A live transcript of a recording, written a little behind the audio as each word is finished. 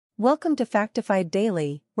Welcome to FCTIFIED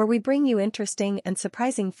Daily, where we bring you interesting and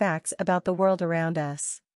surprising facts about the world around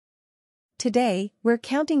us. Today, we're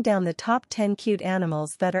counting down the top 10 cute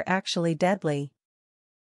animals that are actually deadly.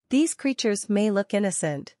 These creatures may look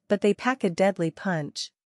innocent, but they pack a deadly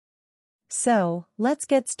punch. So, let's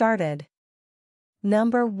get started.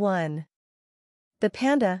 Number 1. The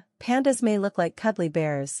panda. Pandas may look like cuddly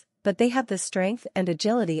bears, but they have the strength and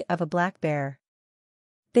agility of a black bear.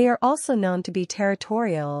 They are also known to be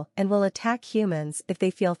territorial and will attack humans if they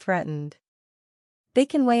feel threatened. They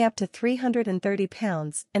can weigh up to 330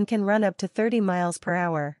 pounds and can run up to 30 miles per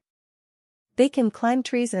hour. They can climb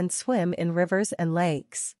trees and swim in rivers and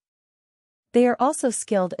lakes. They are also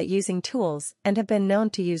skilled at using tools and have been known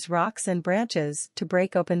to use rocks and branches to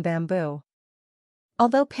break open bamboo.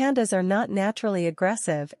 Although pandas are not naturally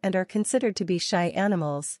aggressive and are considered to be shy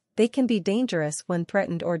animals, they can be dangerous when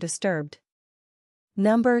threatened or disturbed.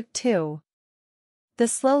 Number 2. The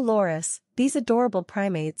slow loris. These adorable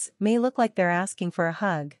primates may look like they're asking for a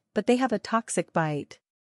hug, but they have a toxic bite.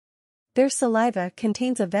 Their saliva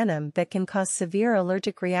contains a venom that can cause severe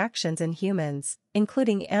allergic reactions in humans,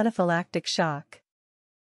 including anaphylactic shock.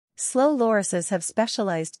 Slow lorises have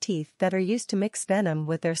specialized teeth that are used to mix venom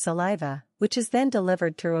with their saliva, which is then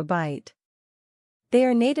delivered through a bite. They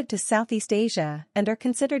are native to Southeast Asia and are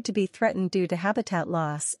considered to be threatened due to habitat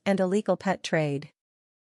loss and illegal pet trade.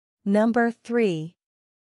 Number 3.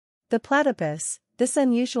 The platypus. This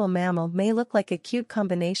unusual mammal may look like a cute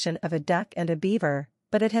combination of a duck and a beaver,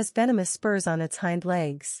 but it has venomous spurs on its hind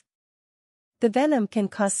legs. The venom can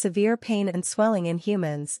cause severe pain and swelling in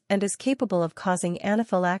humans and is capable of causing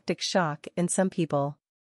anaphylactic shock in some people.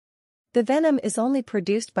 The venom is only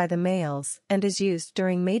produced by the males and is used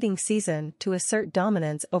during mating season to assert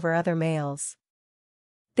dominance over other males.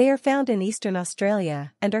 They are found in eastern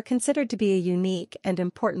Australia and are considered to be a unique and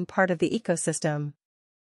important part of the ecosystem.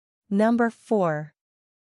 Number 4.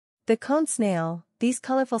 The cone snail. These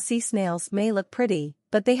colorful sea snails may look pretty,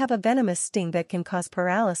 but they have a venomous sting that can cause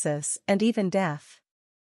paralysis and even death.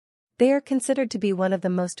 They are considered to be one of the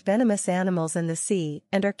most venomous animals in the sea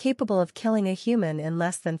and are capable of killing a human in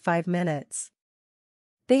less than 5 minutes.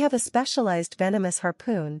 They have a specialized venomous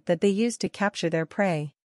harpoon that they use to capture their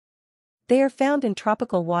prey. They are found in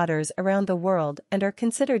tropical waters around the world and are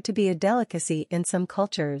considered to be a delicacy in some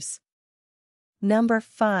cultures. Number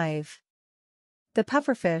 5. The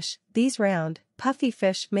pufferfish. These round, puffy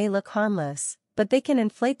fish may look harmless, but they can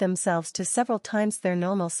inflate themselves to several times their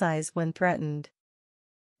normal size when threatened.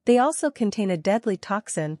 They also contain a deadly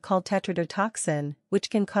toxin called tetrodotoxin, which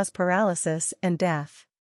can cause paralysis and death.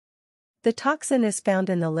 The toxin is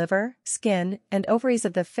found in the liver, skin, and ovaries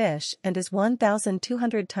of the fish and is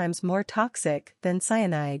 1,200 times more toxic than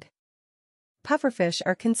cyanide. Pufferfish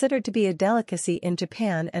are considered to be a delicacy in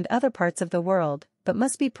Japan and other parts of the world, but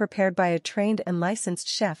must be prepared by a trained and licensed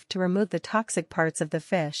chef to remove the toxic parts of the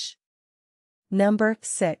fish. Number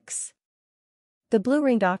 6. The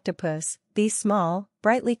blue-ringed octopus. These small,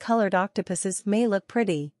 brightly colored octopuses may look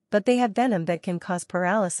pretty, but they have venom that can cause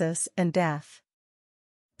paralysis and death.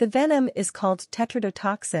 The venom is called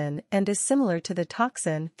tetrodotoxin and is similar to the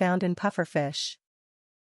toxin found in pufferfish.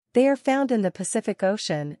 They are found in the Pacific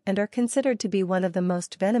Ocean and are considered to be one of the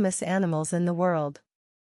most venomous animals in the world.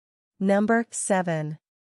 Number 7.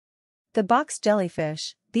 The box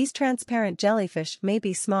jellyfish. These transparent jellyfish may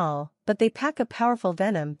be small, but they pack a powerful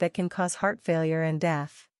venom that can cause heart failure and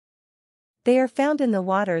death. They are found in the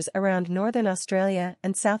waters around northern Australia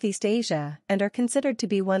and Southeast Asia and are considered to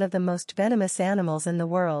be one of the most venomous animals in the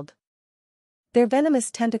world. Their venomous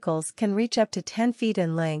tentacles can reach up to 10 feet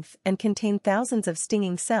in length and contain thousands of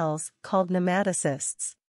stinging cells called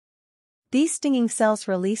nematocysts. These stinging cells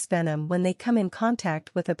release venom when they come in contact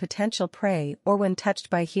with a potential prey or when touched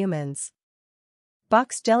by humans.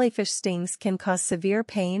 Box jellyfish stings can cause severe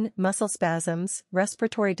pain, muscle spasms,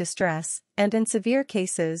 respiratory distress, and in severe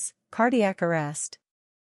cases, cardiac arrest.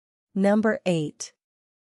 Number 8.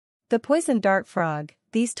 The poison dart frog.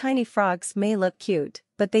 These tiny frogs may look cute,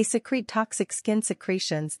 but they secrete toxic skin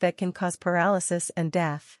secretions that can cause paralysis and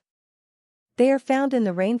death. They are found in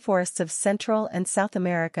the rainforests of Central and South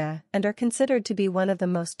America and are considered to be one of the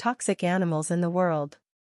most toxic animals in the world.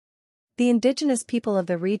 The indigenous people of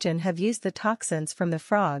the region have used the toxins from the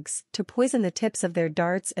frogs to poison the tips of their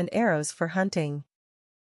darts and arrows for hunting.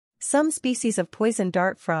 Some species of poison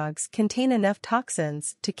dart frogs contain enough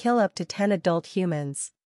toxins to kill up to 10 adult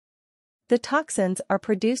humans. The toxins are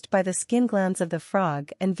produced by the skin glands of the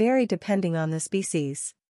frog and vary depending on the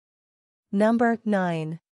species. Number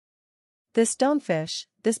 9. The stonefish.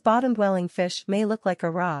 This bottom-dwelling fish may look like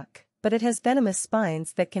a rock, but it has venomous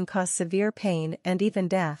spines that can cause severe pain and even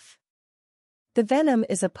death. The venom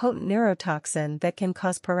is a potent neurotoxin that can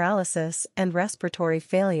cause paralysis and respiratory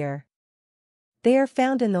failure. They are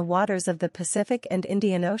found in the waters of the Pacific and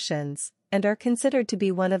Indian Oceans, and are considered to be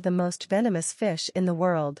one of the most venomous fish in the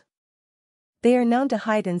world. They are known to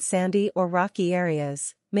hide in sandy or rocky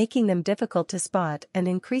areas, making them difficult to spot and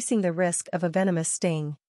increasing the risk of a venomous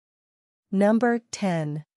sting. Number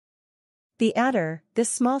 10. The adder. This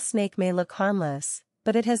small snake may look harmless,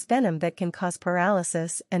 but it has venom that can cause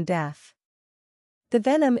paralysis and death. The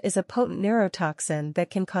venom is a potent neurotoxin that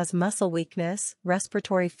can cause muscle weakness,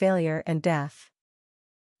 respiratory failure and death.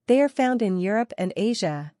 They are found in Europe and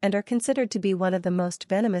Asia and are considered to be one of the most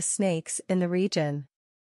venomous snakes in the region.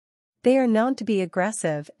 They are known to be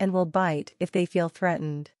aggressive and will bite if they feel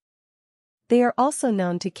threatened. They are also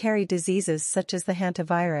known to carry diseases such as the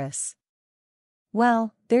hantavirus.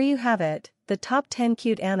 Well, there you have it, the top 10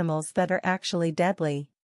 cute animals that are actually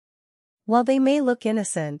deadly. While they may look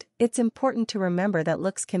innocent, it's important to remember that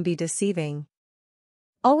looks can be deceiving.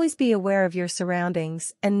 Always be aware of your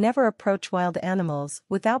surroundings and never approach wild animals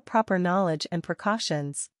without proper knowledge and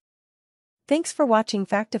precautions. Thanks for watching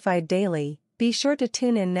FCTIFIED Daily. Be sure to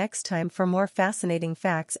tune in next time for more fascinating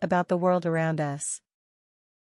facts about the world around us.